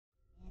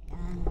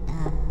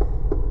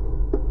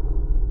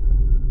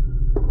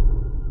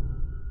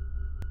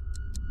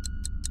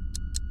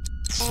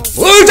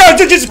Oh,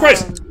 Jesus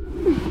Christ!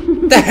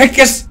 The heck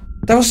is...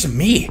 That was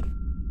me.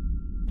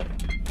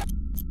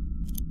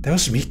 That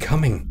was me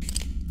coming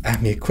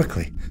at me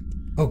quickly.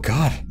 Oh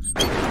god.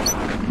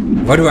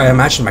 Why do I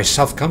imagine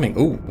myself coming?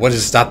 Ooh, what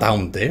is that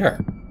down there?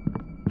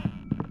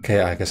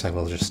 Okay, I guess I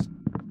will just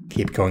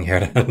keep going here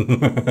then.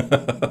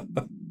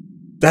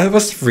 That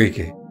was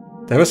freaky.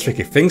 That was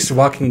freaky. Things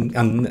walking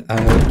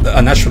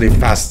unnaturally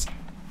fast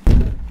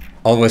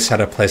always had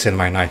a place in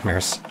my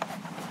nightmares.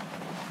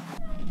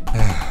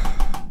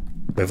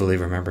 Vividly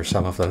remember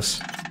some of those.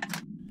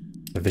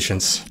 The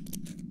visions.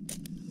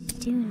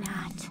 Do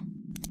not.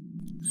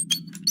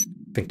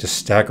 I think the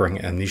staggering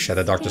amnesia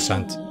the dark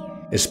descent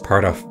is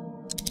part of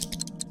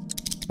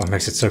what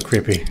makes it so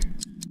creepy.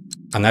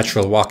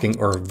 Unnatural walking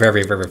or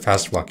very, very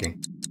fast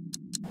walking.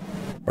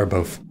 Or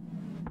both.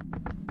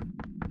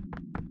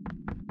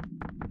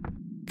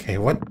 Okay,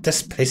 what?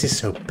 This place is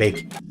so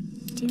big.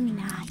 Do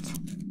not.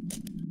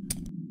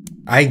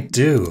 I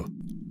do.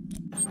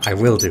 I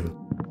will do.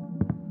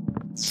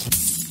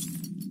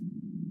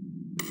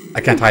 I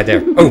can't hide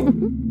there. Oh!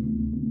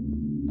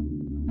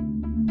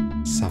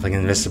 Something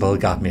invisible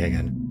got me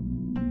again.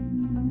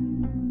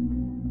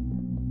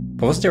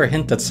 But was there a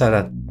hint that said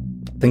that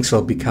things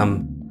will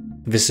become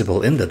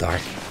visible in the dark?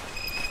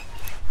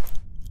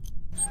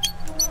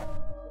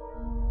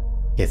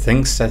 He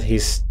thinks that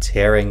he's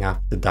tearing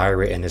up the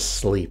diary in his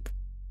sleep.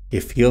 He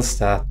feels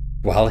that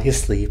while he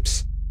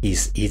sleeps,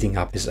 he's eating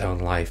up his own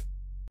life.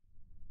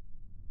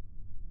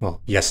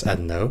 Well, yes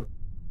and no,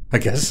 I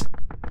guess.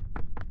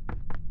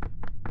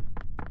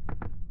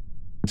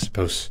 I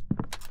suppose.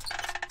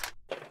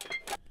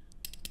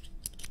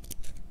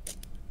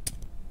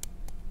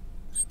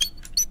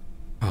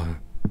 Oh,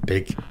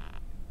 big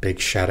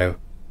shadow.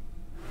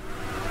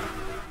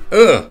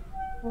 Ugh!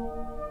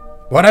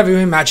 What have you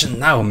imagined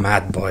now,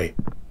 mad boy?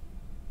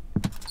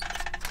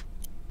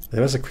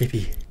 There was a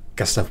creepy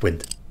gust of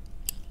wind.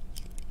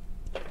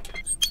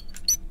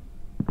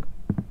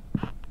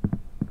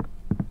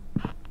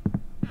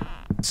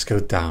 Let's go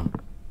down.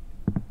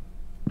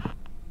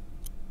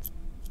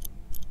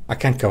 I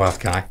can't go out,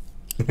 can I?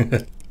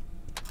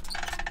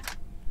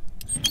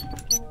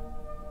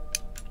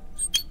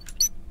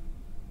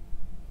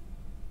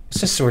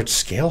 It's this sort of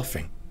scale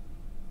thing.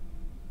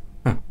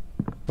 Huh.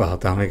 Well,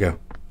 down we go.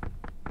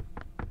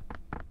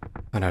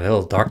 On a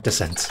little dark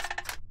descent.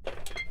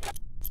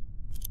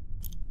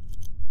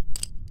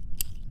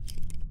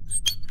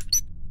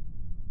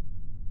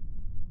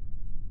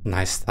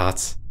 Nice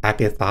thoughts.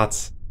 Happy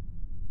thoughts.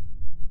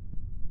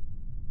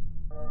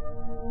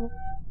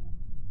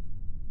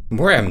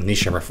 More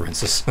amnesia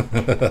references.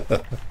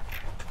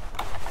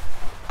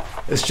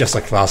 It's just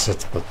a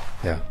closet, but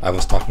yeah, I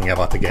was talking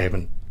about the game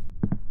and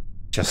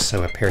just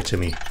so appeared to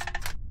me.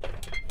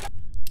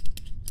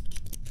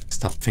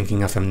 Stop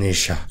thinking of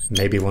amnesia.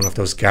 Maybe one of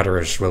those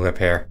gatherers will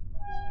appear.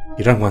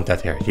 You don't want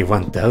that here. You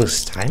want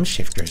those time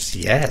shifters.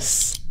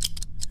 Yes.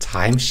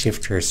 Time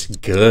shifters.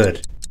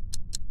 Good.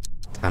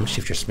 Time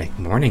shifters make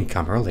morning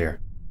come earlier.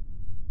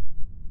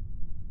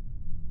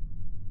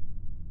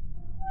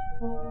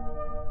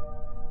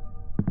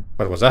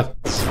 What was that?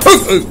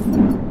 I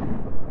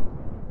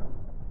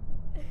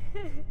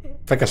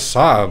think I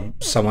saw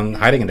someone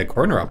hiding in the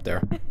corner up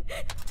there.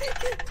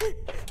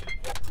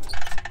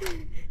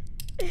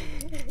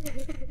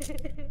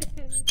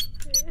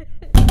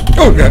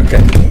 Oh,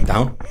 okay.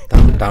 Down.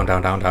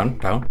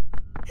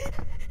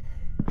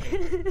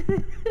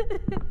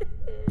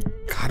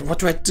 God, what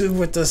do I do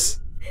with this?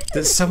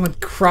 There's someone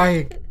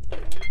crying.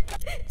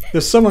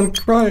 There's someone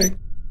crying.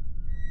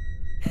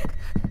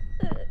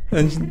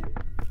 And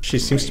she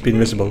seems to be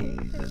invisible.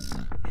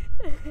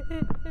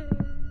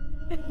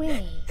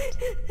 Wait.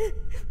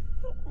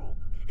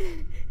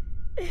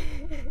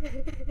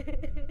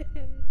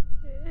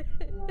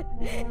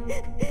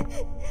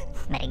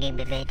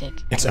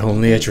 It's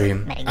only a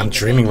dream. I'm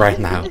dreaming right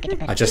now.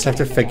 I just have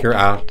to figure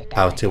out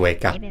how to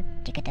wake up.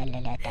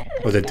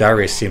 Well, the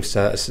diary seems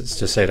to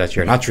say that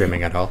you're not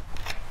dreaming at all.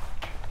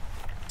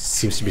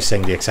 Seems to be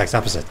saying the exact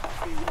opposite.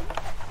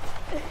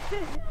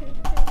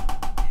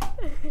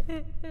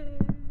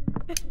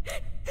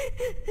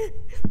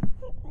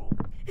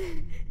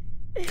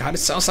 God, it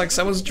sounds like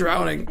someone's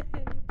drowning.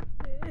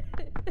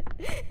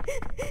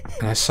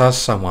 And I saw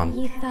someone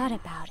You thought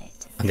about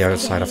it. on the other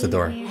side of the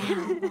door.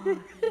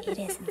 It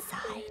is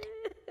inside.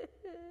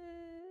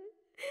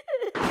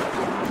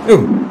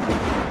 Ooh!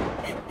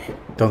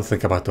 Don't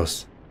think about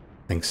those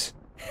things.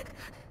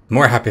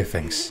 More happy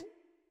things.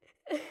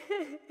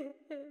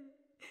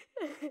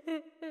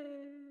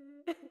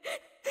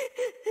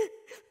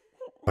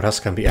 What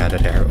else can be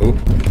added here? Ooh.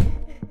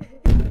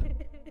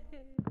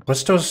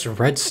 What's those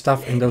red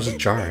stuff in those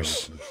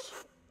jars?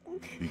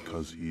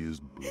 Because he is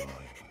blind.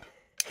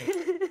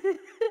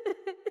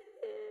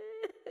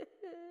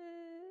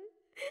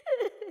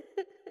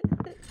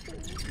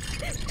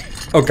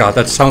 Oh god,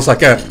 that sounds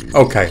like a...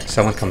 Okay,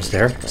 someone comes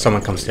there.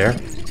 Someone comes there.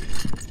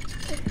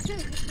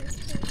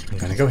 I'm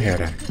gonna go here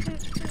then.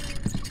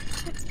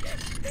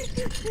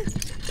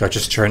 Do I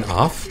just turn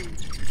off?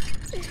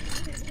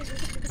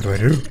 What do I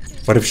do?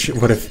 What if she...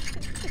 What if...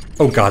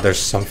 Oh god, there's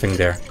something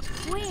there.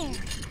 Where?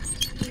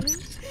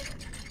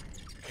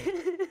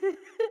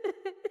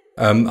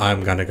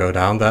 I'm gonna go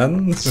down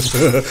then.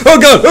 Oh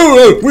god!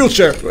 Oh,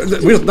 wheelchair!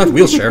 Not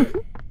wheelchair.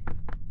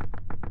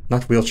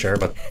 Not wheelchair,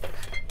 but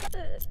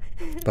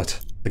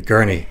the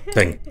gurney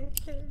thing.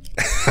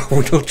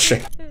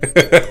 Wheelchair.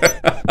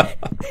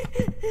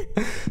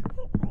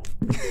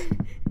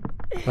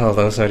 Oh,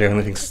 those are the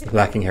only things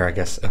lacking here, I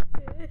guess.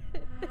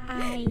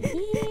 I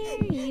hear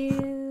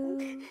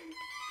you.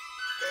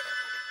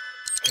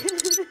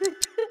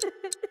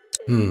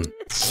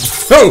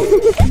 Oh!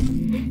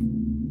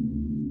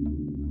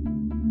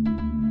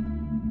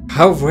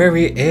 How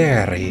very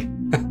airy.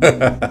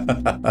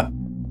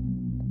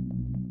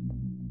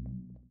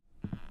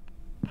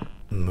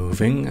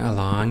 Moving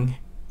along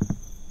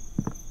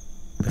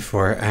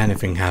before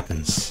anything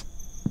happens.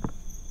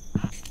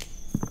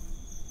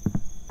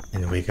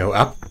 And we go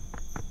up.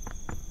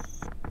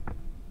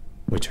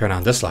 We turn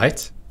on this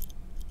light.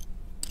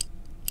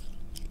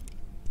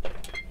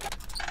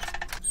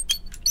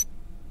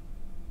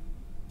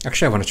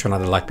 Actually, I want to turn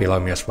on the light below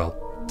me as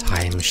well.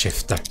 Time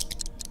shifter.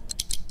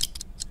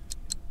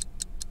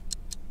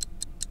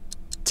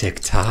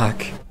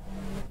 Tick-tock.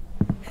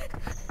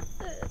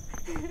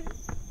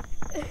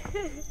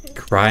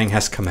 Crying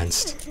has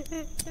commenced.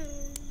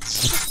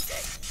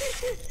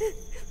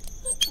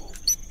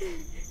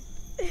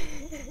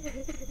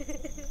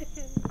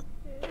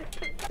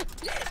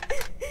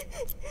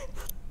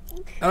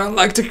 I don't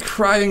like the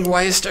crying.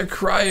 Why is there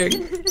crying?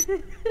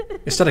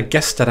 Is that a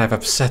guest that I've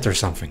upset or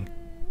something?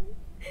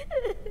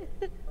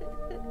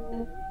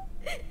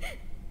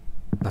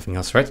 Nothing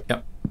else, right?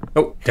 Yep.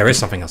 Oh, there is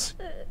something else.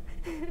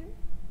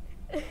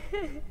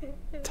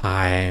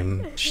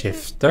 Time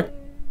shifter.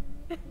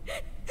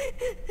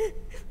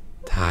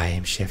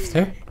 Time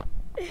shifter.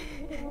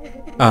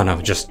 Oh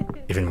no, just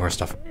even more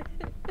stuff.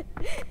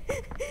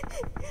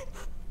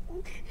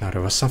 No,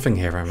 there was something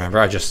here, I remember.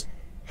 I just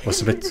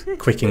was a bit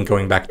quick in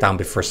going back down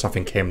before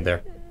something came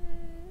there.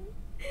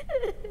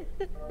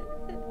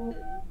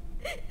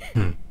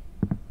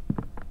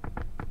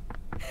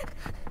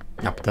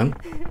 Up then.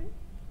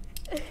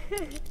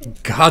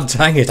 God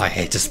dang it, I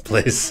hate this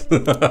place.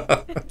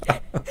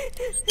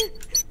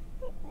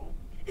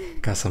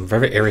 Got some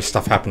very eerie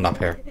stuff happened up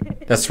here.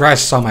 That's where I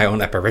saw my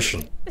own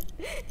apparition.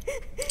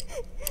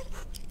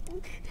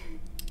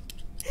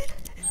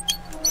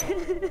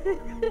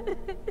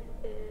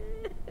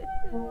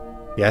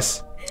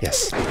 Yes?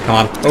 Yes. Come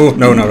on. Oh,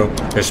 no, no, no.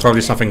 There's probably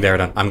something there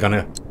then. I'm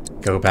gonna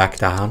go back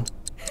down.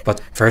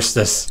 But first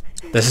this.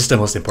 This is the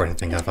most important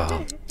thing of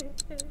all.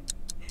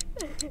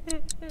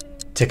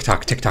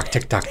 Tick-tock, tick-tock,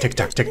 tick-tock,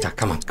 tick-tock, tick-tock.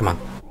 Come on, come on.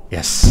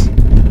 Yes.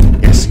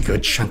 Yes,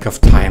 good chunk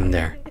of time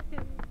there.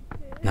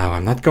 Now,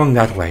 I'm not going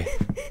that way.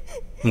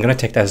 I'm gonna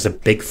take that as a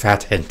big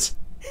fat hint.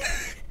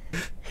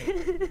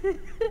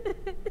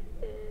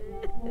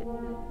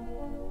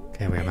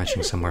 Okay, we're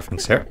matching some more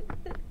things here.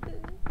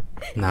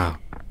 Now.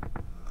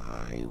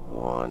 I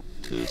want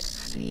to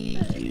see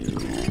you.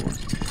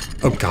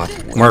 Oh god,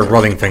 more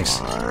rolling things.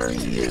 Are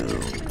you?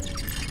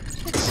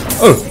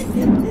 Oh!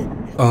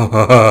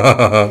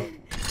 Oh.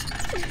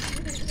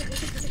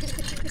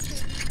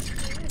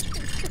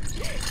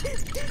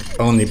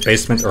 Only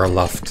basement or a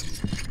loft.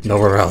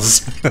 Nowhere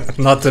else.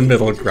 Not the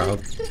middle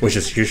ground, which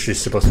is usually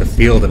supposed to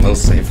feel the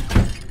most safe.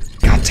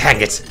 God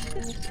dang it!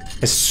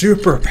 A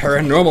super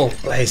paranormal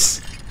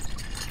place.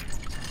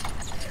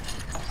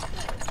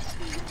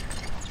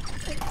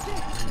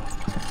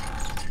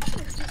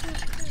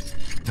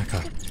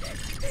 Okay.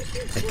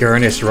 The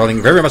gurney is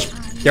rolling very much.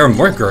 There are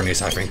more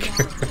gurneys, I think.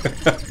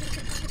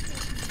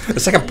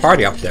 It's like a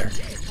party up there.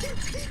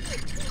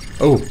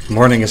 Oh,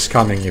 morning is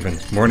coming even.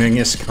 Morning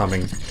is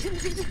coming.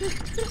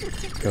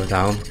 Go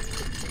down.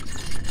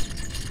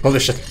 Holy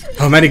shit.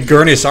 How many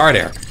gurneys are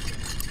there?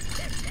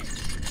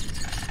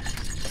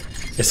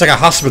 It's like a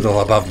hospital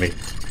above me.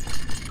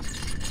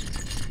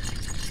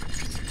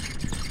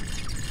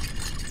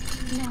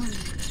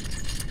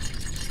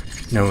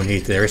 No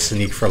need. There is a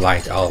need for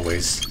light,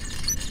 always.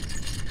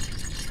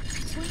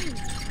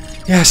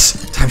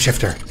 Yes! Time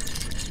shifter.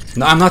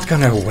 No, I'm not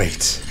gonna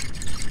wait.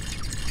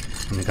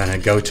 I'm gonna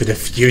go to the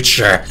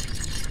future.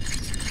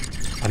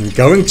 I'm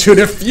going to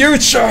the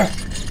future!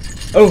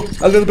 Oh,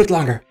 a little bit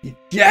longer.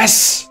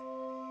 Yes!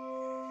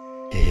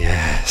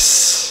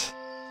 Yes.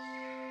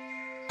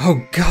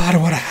 Oh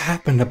god, what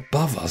happened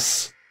above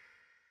us?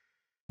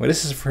 Well,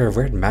 this is for a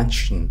weird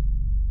mansion.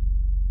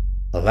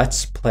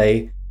 Let's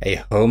play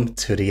a Home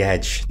to the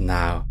Edge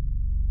now.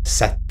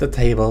 Set the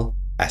table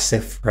as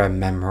if for a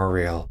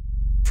memorial.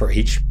 For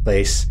each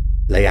place,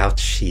 lay out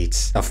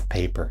sheets of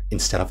paper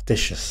instead of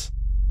dishes.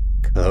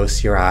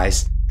 Close your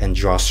eyes and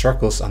draw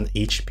circles on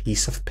each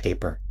piece of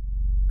paper.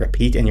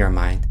 Repeat in your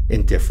mind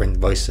in different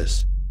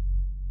voices.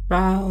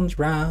 Round,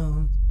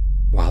 round,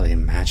 while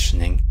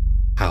imagining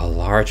how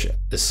large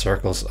the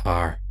circles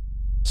are.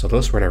 So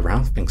those were the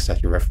round things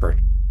that you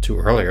referred to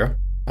earlier,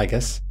 I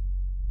guess.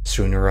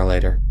 Sooner or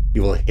later,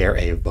 you will hear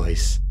a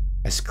voice,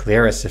 as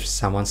clear as if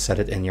someone said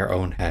it in your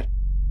own head.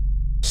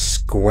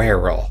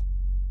 Squirrel.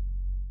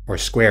 Or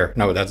square.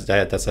 No, that's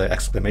an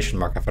exclamation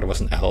mark. I thought it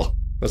was an L.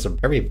 It was a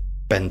very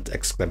bent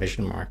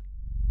exclamation mark.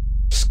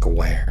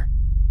 Square.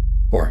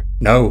 Or,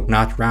 no,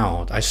 not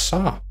round. I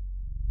saw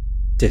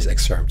this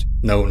excerpt.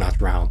 No,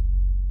 not round.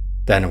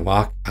 Then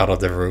walk out of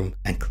the room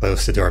and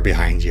close the door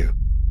behind you.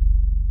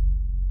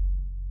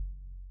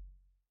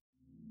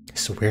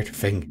 It's a weird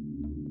thing.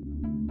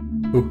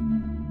 Ooh.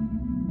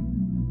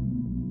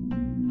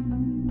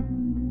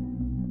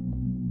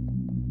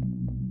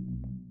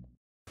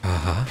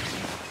 Uh-huh.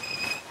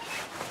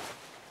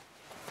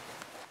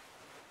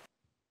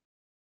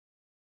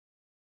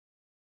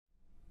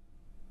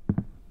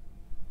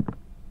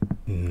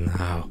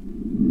 Now.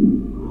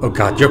 Oh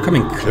god, you're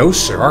coming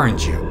closer,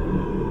 aren't you?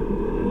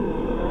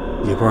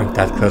 You weren't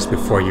that close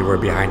before. You were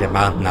behind a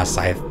mountain, as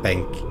I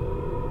think.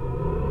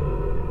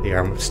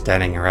 You're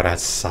standing right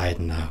outside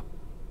now.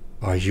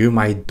 Are you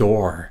my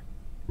door?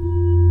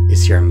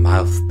 Is your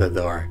mouth the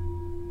door?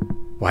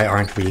 Why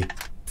aren't we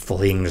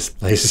fleeing this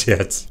place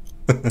yet?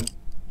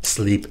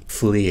 Sleep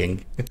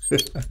fleeing.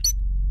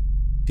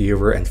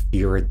 Fewer and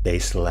fewer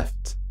days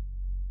left.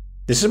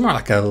 This is more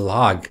like a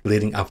log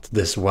leading up to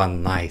this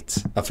one night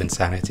of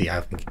insanity,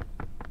 I think.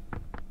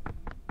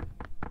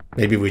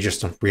 Maybe we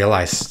just don't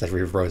realize that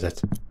we wrote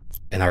it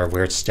in our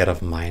weird state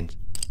of mind.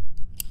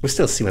 We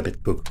still seem a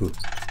bit cuckoo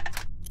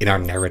in our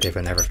narrative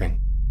and everything.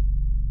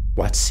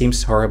 What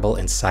seems horrible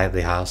inside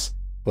the house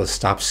will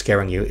stop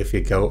scaring you if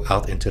you go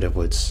out into the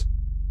woods.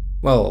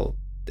 Well,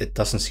 it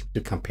doesn't seem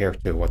to compare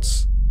to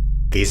what's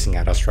gazing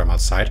at us from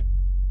outside.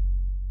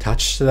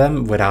 Touch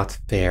them without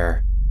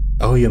fear.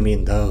 Oh, you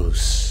mean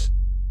those.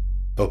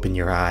 Open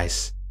your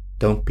eyes.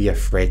 Don't be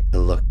afraid to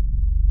look.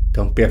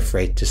 Don't be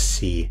afraid to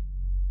see.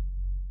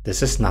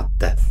 This is not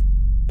death,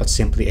 but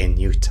simply a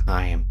new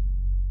time.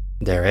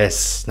 There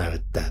is no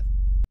death.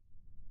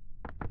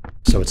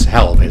 So it's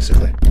hell,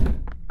 basically.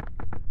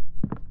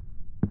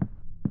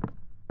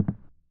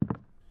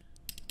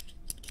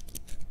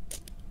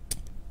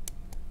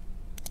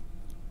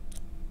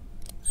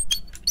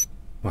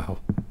 Wow.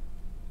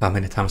 How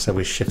many times have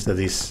we shifted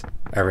these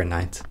every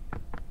night?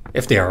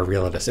 If they are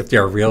real, if they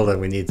are real, then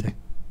we need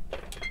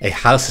a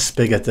house as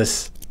big as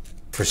this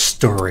for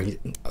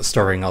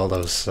storing all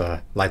those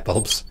light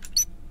bulbs.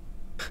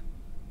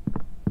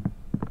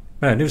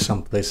 I knew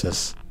some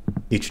places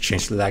need to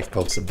change the light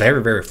bulbs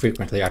very, very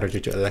frequently, either due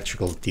to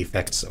electrical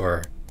defects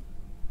or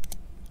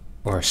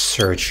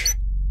surge,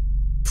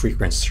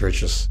 frequent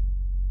surges.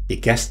 The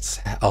guests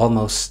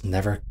almost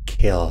never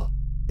kill.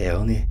 They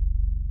only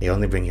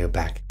bring you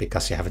back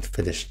because you haven't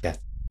finished yet.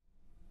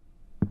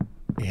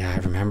 Yeah, I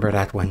remember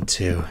that one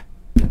too.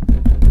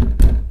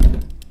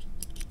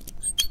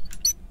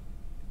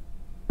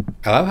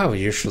 I love how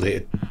usually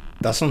it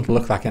doesn't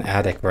look like an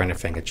attic or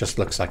anything, it just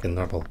looks like a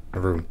normal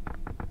room.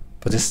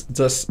 But this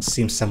does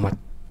seem somewhat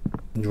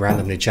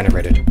randomly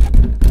generated.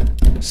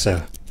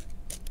 So,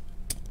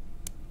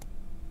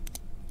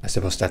 I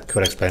suppose that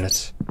could explain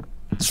it.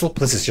 This whole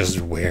place is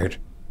just weird.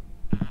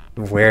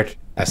 Weird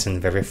as in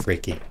very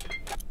freaky.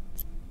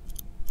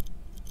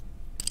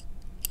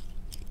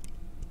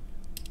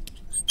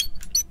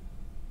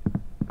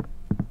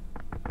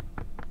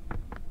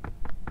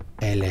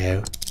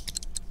 Hello.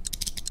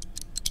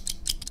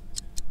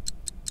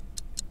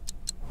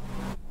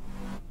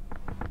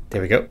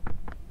 There we go.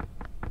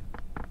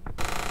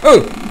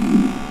 Oh!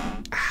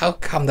 How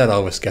come that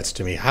always gets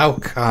to me? How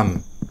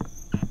come?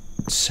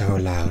 It's so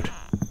loud.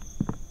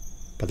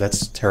 But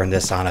let's turn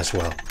this on as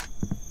well.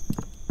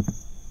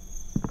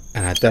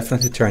 And I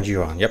definitely turned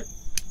you on, yep.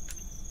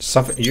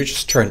 Something you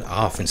just turned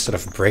off instead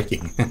of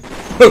breaking.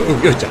 Oh,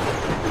 good job.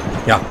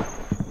 Yeah.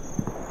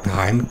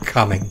 I'm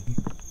coming.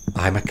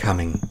 I'm a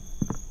coming.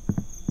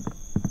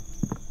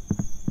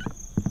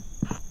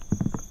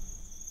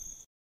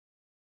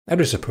 I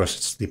do suppose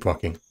it's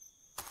sleepwalking.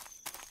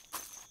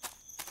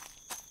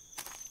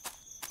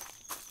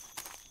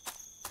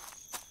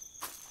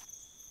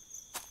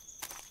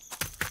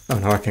 Oh,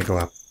 now I can go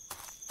up.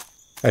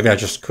 Maybe I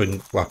just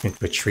couldn't walk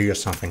into a tree or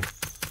something.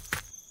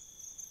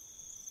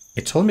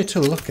 It told me to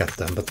look at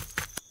them, but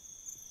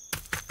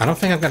I don't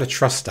think I'm gonna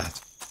trust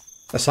that.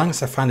 As long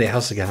as I find the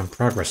house again, I'm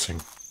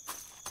progressing.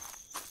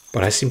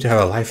 But I seem to have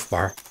a life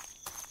bar.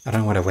 I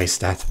don't want to waste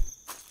that.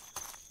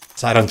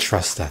 So I don't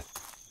trust that.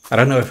 I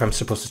don't know if I'm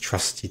supposed to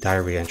trust the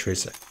diary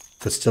entries. It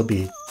could still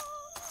be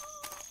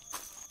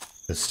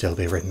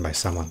written by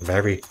someone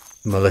very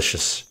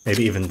malicious.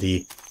 Maybe even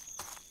the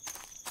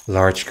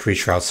large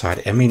creature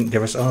outside. I mean,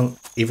 there was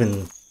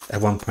even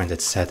at one point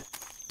it said,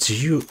 "Do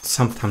you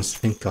sometimes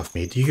think of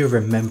me? Do you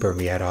remember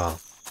me at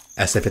all?"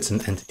 As if it's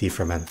an entity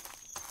from a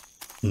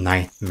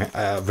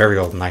very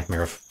old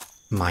nightmare of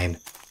mine.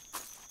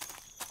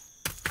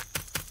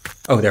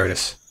 Oh, there it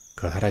is.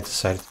 Glad I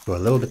decided to go a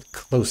little bit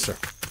closer.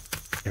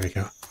 There we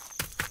go.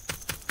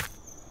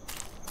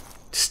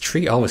 This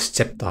tree always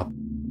tipped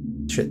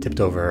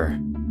over.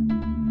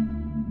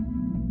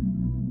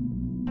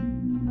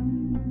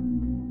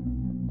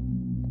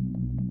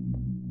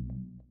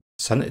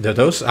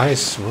 Those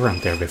eyes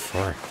weren't there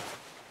before.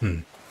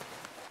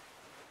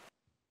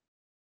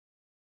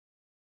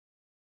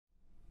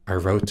 our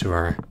road to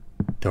our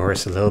door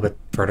is a little bit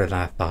further than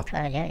I thought.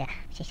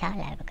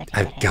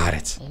 I've got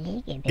it.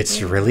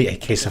 It's really a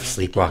case of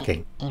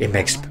sleepwalking. It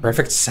makes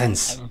perfect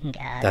sense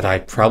that I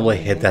probably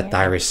hid that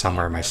diary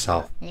somewhere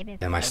myself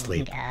in my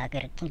sleep.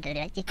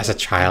 As a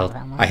child,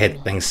 I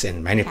hid things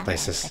in many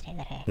places.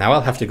 Now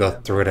I'll have to go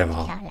through them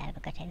all.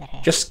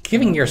 Just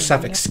giving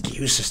yourself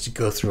excuses to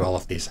go through all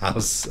of these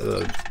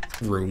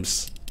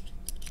rooms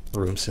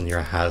in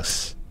your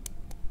house.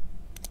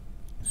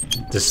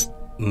 This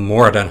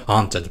more than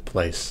haunted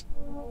place.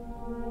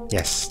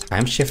 Yes,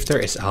 Time Shifter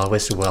is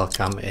always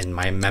welcome in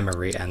my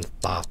memory and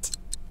thought.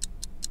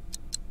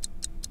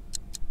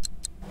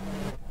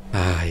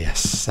 Ah,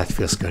 yes, that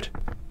feels good.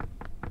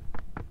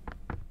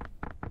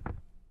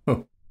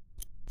 Oh.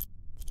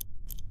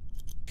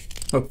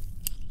 Oh.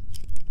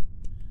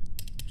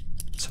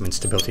 Some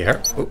instability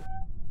here. Oh.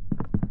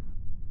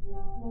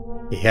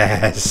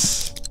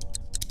 Yes.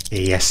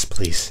 Yes,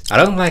 please. I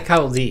don't like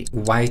how the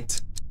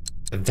white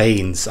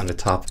veins on the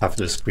top have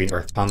the screen,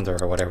 or thunder,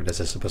 or whatever this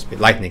is supposed to be.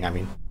 Lightning, I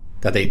mean.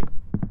 That they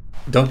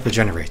don't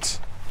regenerate.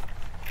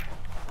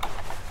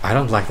 I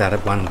don't like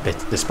that one bit,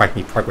 despite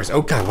me progress.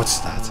 Oh god, what's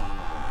that?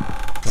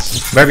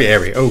 That's very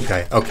airy.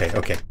 Okay, okay,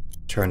 okay.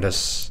 Turn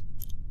this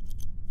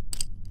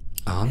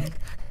on.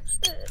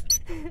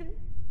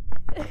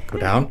 Go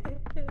down.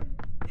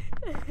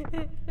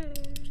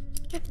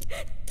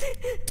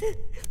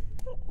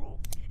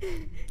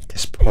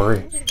 This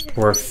poor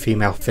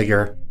female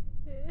figure.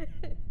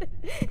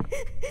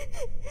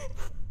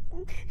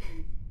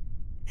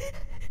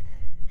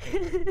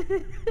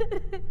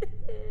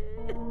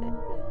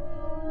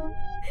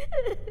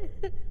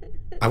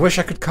 I wish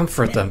I could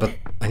comfort them, but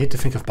I need to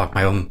think about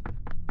my own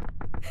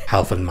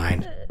health and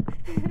mind.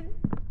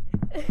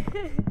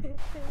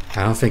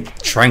 I don't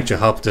think trying to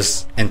help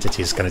this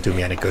entity is gonna do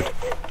me any good.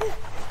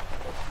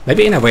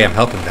 Maybe in a way I'm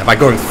helping them by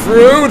going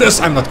through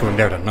this. I'm not going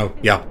there then. No.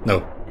 Yeah,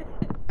 no.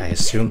 I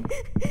assume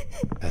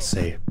that's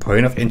a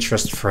point of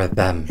interest for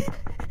them.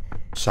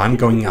 So I'm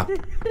going up.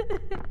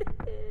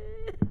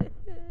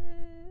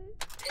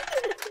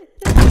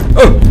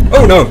 Oh!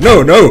 Oh no,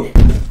 no, no!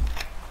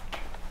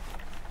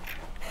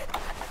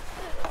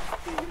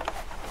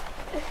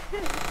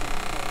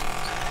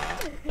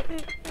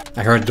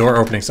 I heard a door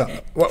opening. So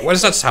what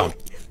is that sound?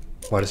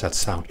 What is that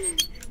sound?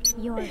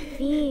 Your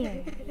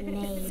fear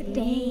may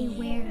stay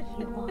where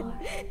you are.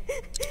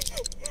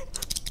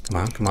 Come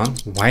on, come on.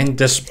 Wind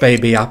this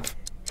baby up.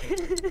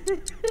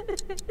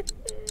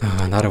 Oh,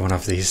 another one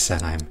of these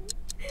and I'm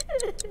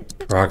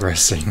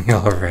progressing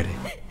already.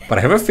 But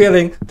I have a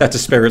feeling that the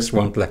spirits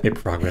won't let me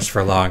progress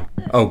for long.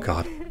 Oh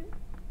god.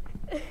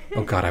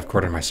 Oh god, I've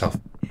cornered myself.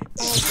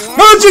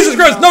 Oh Jesus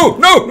Christ! No!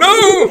 No!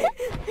 No!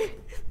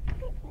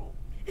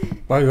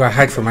 Why do I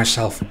hide from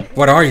myself?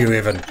 What are you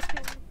even?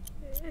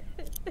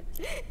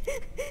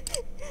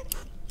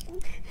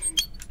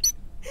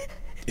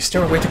 Is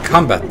there a way to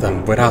combat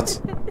them without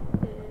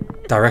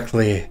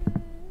directly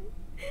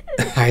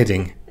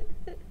hiding?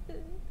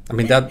 I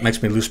mean, that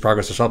makes me lose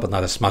progress as well, but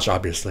not as much,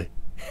 obviously.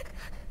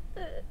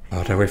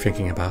 What are we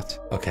thinking about?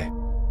 Okay.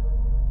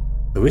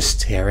 Who is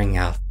tearing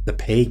out the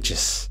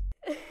pages?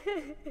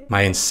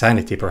 My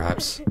insanity,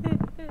 perhaps.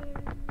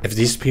 If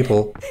these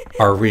people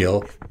are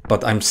real,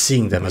 but I'm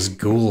seeing them as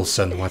ghouls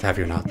and what have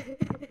you not,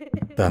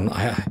 then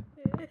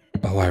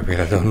oh, I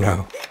really don't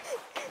know.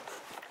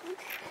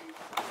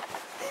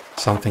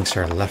 Some things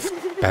are left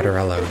better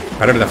alone.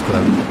 Better left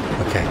alone.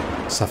 Okay,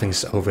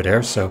 something's over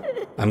there, so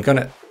I'm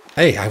gonna...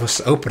 Hey, I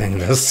was opening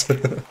this.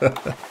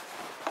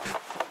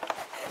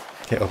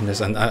 Okay, open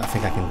this, and I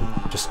think I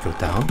can just go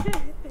down.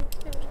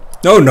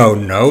 No, no,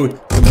 no!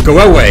 Go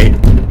away!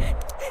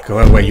 Go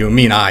away, you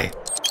mean I.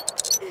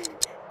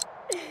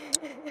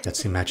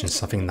 Let's imagine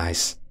something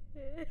nice.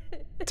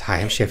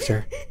 Time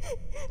shifter.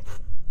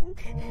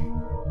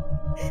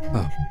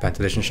 Oh,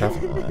 ventilation shaft.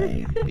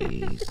 I'd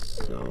be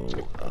so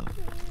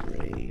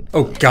afraid.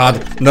 Oh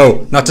god,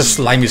 no! Not the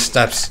slimy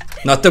steps!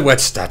 Not the wet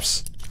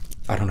steps!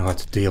 I don't know how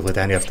to deal with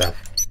any of that.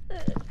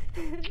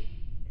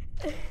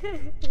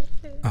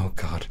 Oh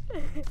god.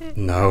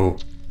 No.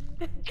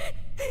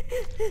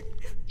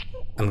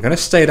 I'm gonna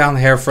stay down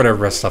here for the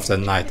rest of the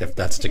night if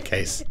that's the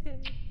case.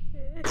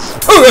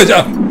 Oh,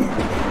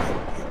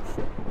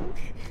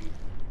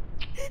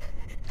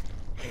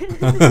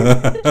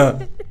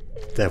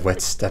 the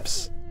wet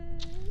steps.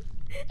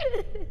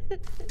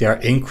 They are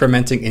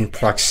incrementing in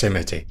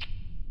proximity.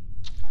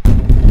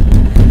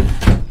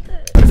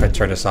 What if I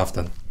turn this off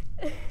then?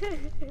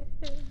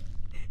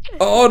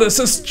 Oh, this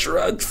is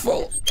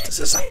dreadful. This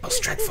is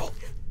almost dreadful.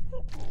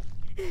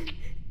 He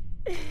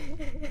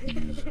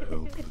is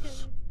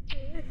helpless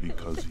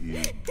because he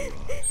is blind.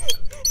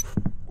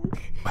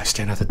 Why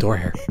stand at the door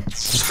here?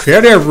 Just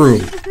clear their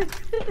room.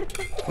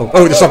 Oh,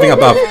 oh, there's something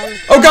above.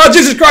 Oh God,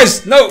 Jesus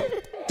Christ! No!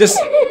 This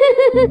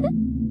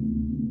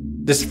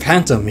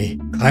phantom me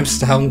climbs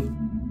down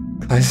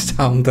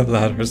the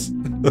ladders.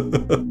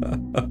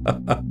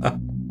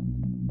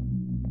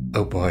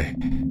 Oh boy.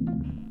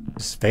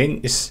 This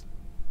vein is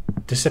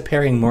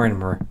disappearing more and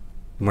more.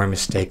 The more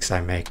mistakes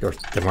I make, or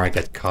the more I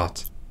get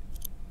caught.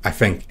 I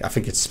think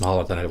it's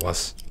smaller than it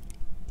was.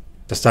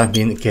 Does that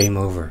mean game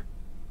over?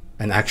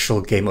 An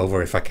actual game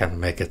over if I can't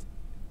make it?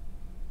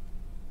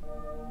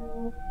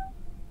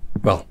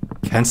 Well,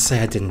 can't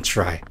say I didn't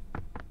try.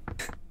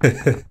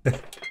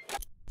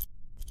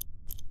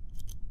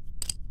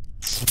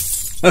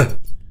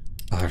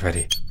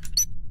 Already.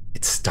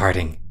 It's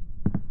starting.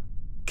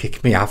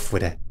 Kick me off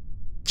with a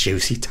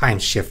juicy time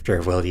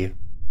shifter, will you?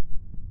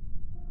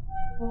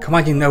 Come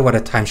on, you know what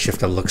a time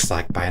shifter looks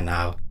like by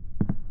now.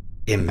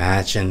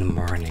 Imagine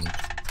morning.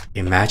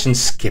 Imagine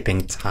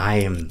skipping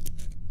time.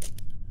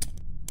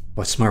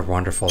 What's more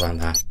wonderful than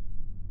that?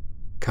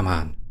 Come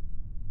on.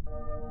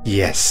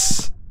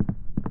 Yes.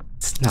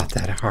 It's not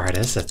that hard,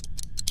 is it?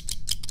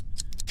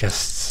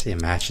 Just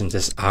imagine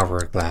this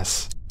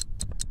hourglass.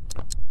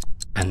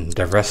 And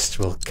the rest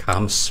will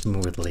come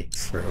smoothly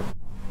through.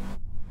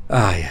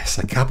 Ah yes,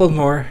 a couple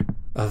more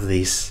of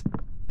these,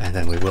 and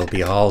then we will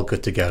be all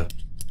good to go.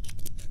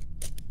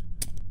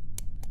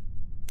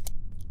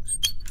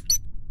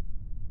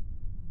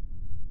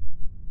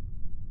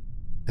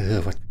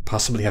 Ugh, what could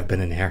possibly have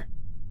been in here?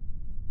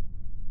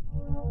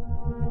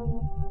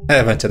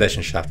 A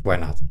ventilation shaft, why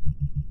not?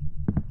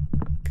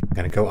 I'm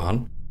gonna go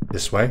on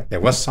this way.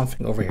 There was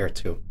something over here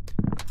too.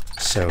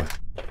 So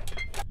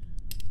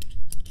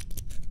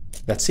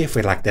let's see if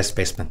we like this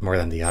basement more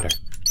than the other.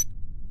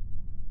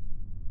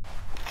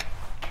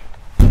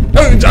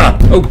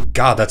 Oh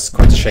god, that's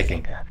quite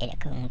shaking.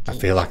 I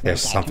feel like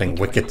there's something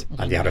wicked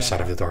on the other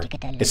side of the door.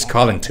 It's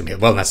calling to me.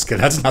 Well, that's good.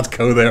 Let's not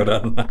go there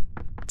then.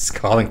 It's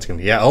calling to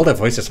me. Yeah, all the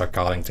voices are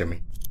calling to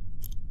me.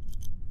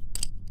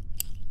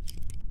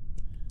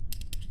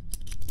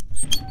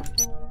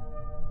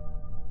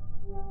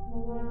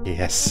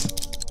 Yes.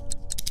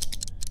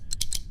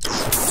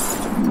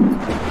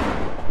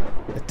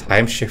 The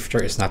time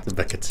shifter is not the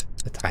bucket.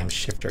 The time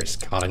shifter is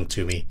calling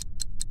to me.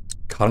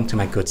 Calling to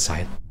my good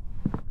side.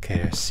 Okay,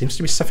 there seems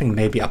to be something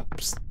maybe up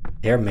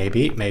here,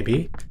 maybe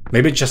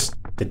just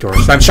the door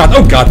slammed shut.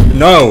 Oh god,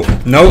 no!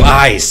 No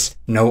eyes!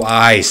 No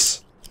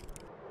eyes!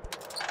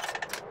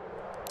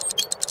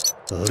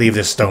 Leave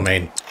this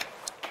domain.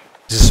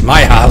 This is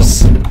my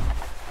house!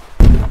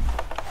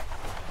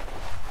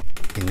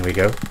 In we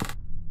go.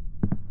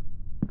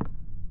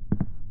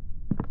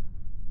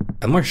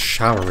 A more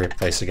showery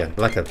place again,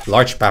 like a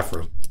large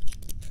bathroom.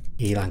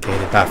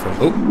 Elongated bathroom.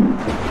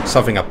 Oh!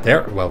 Something up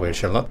there. Well, we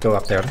shall not go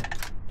up there.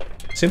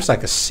 Seems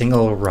like a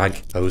single rug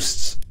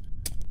hosts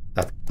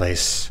that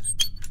place.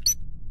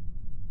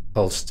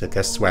 Holds the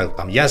guests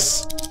welcome.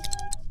 Yes!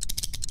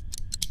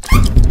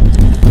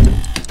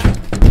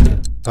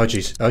 Oh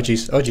jeez, oh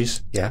jeez, oh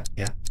jeez. Yeah.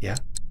 I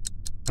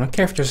don't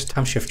care if there's a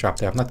time shifter up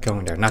there. I'm not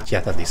going there. Not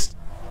yet, at least.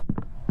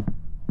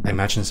 I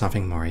imagine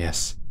something more,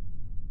 yes.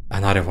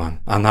 Another one.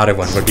 Another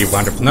one would be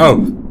wonderful.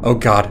 No! Oh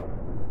god.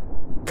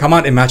 Come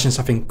on, imagine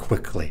something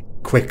quickly.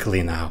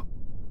 Quickly now.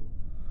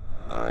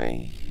 I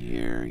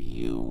hear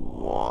you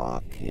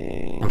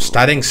walking. I'm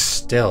standing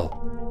still.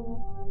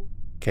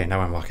 Okay,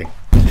 now I'm walking.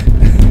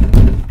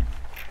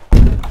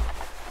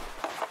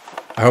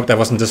 I hope that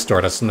wasn't this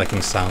door that's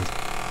making sound.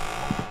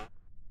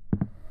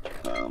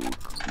 Come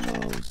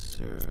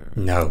closer.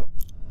 No.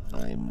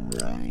 I'm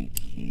right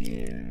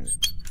here.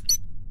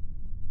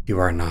 You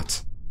are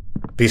not.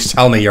 Please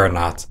tell me you're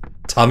not.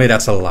 Tell me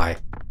that's a lie.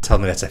 Tell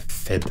me that's a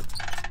fib.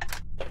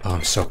 Oh,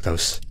 I'm so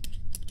close.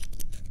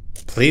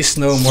 Please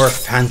no more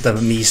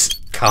phantom me's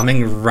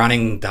coming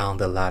running down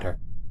the ladder.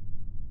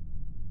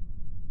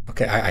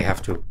 Okay, I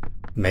have to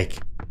make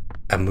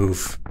a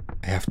move.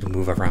 I have to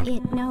move around.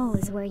 It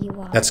knows where you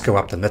are. Let's go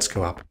up then, let's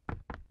go up.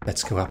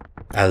 Let's go up.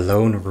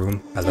 Alone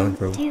room, alone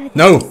room.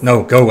 No,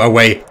 no, go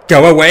away,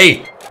 go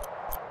away!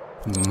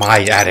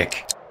 My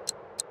attic.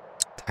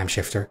 Time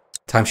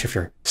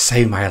shifter,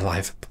 save my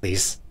life,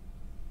 please.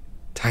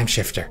 Time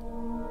shifter.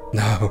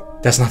 No,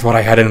 that's not what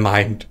I had in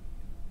mind.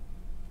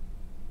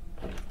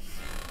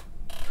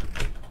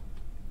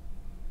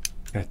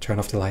 I'm gonna turn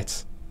off the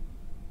lights.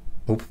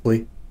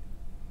 Hopefully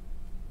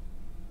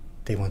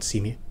they won't see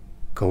me.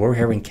 Go over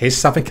here in case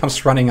something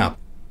comes running up.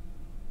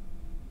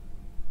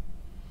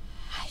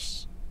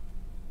 Hush.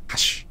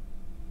 Hush.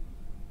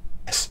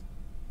 Yes.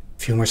 A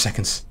few more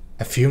seconds.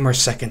 A few more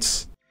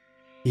seconds.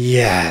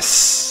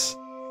 Yes.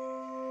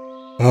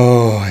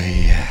 Oh,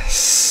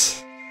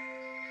 yes.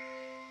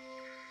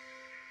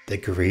 The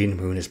green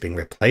moon is being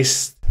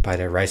replaced by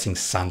the rising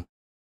sun.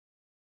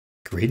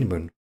 Green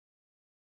moon?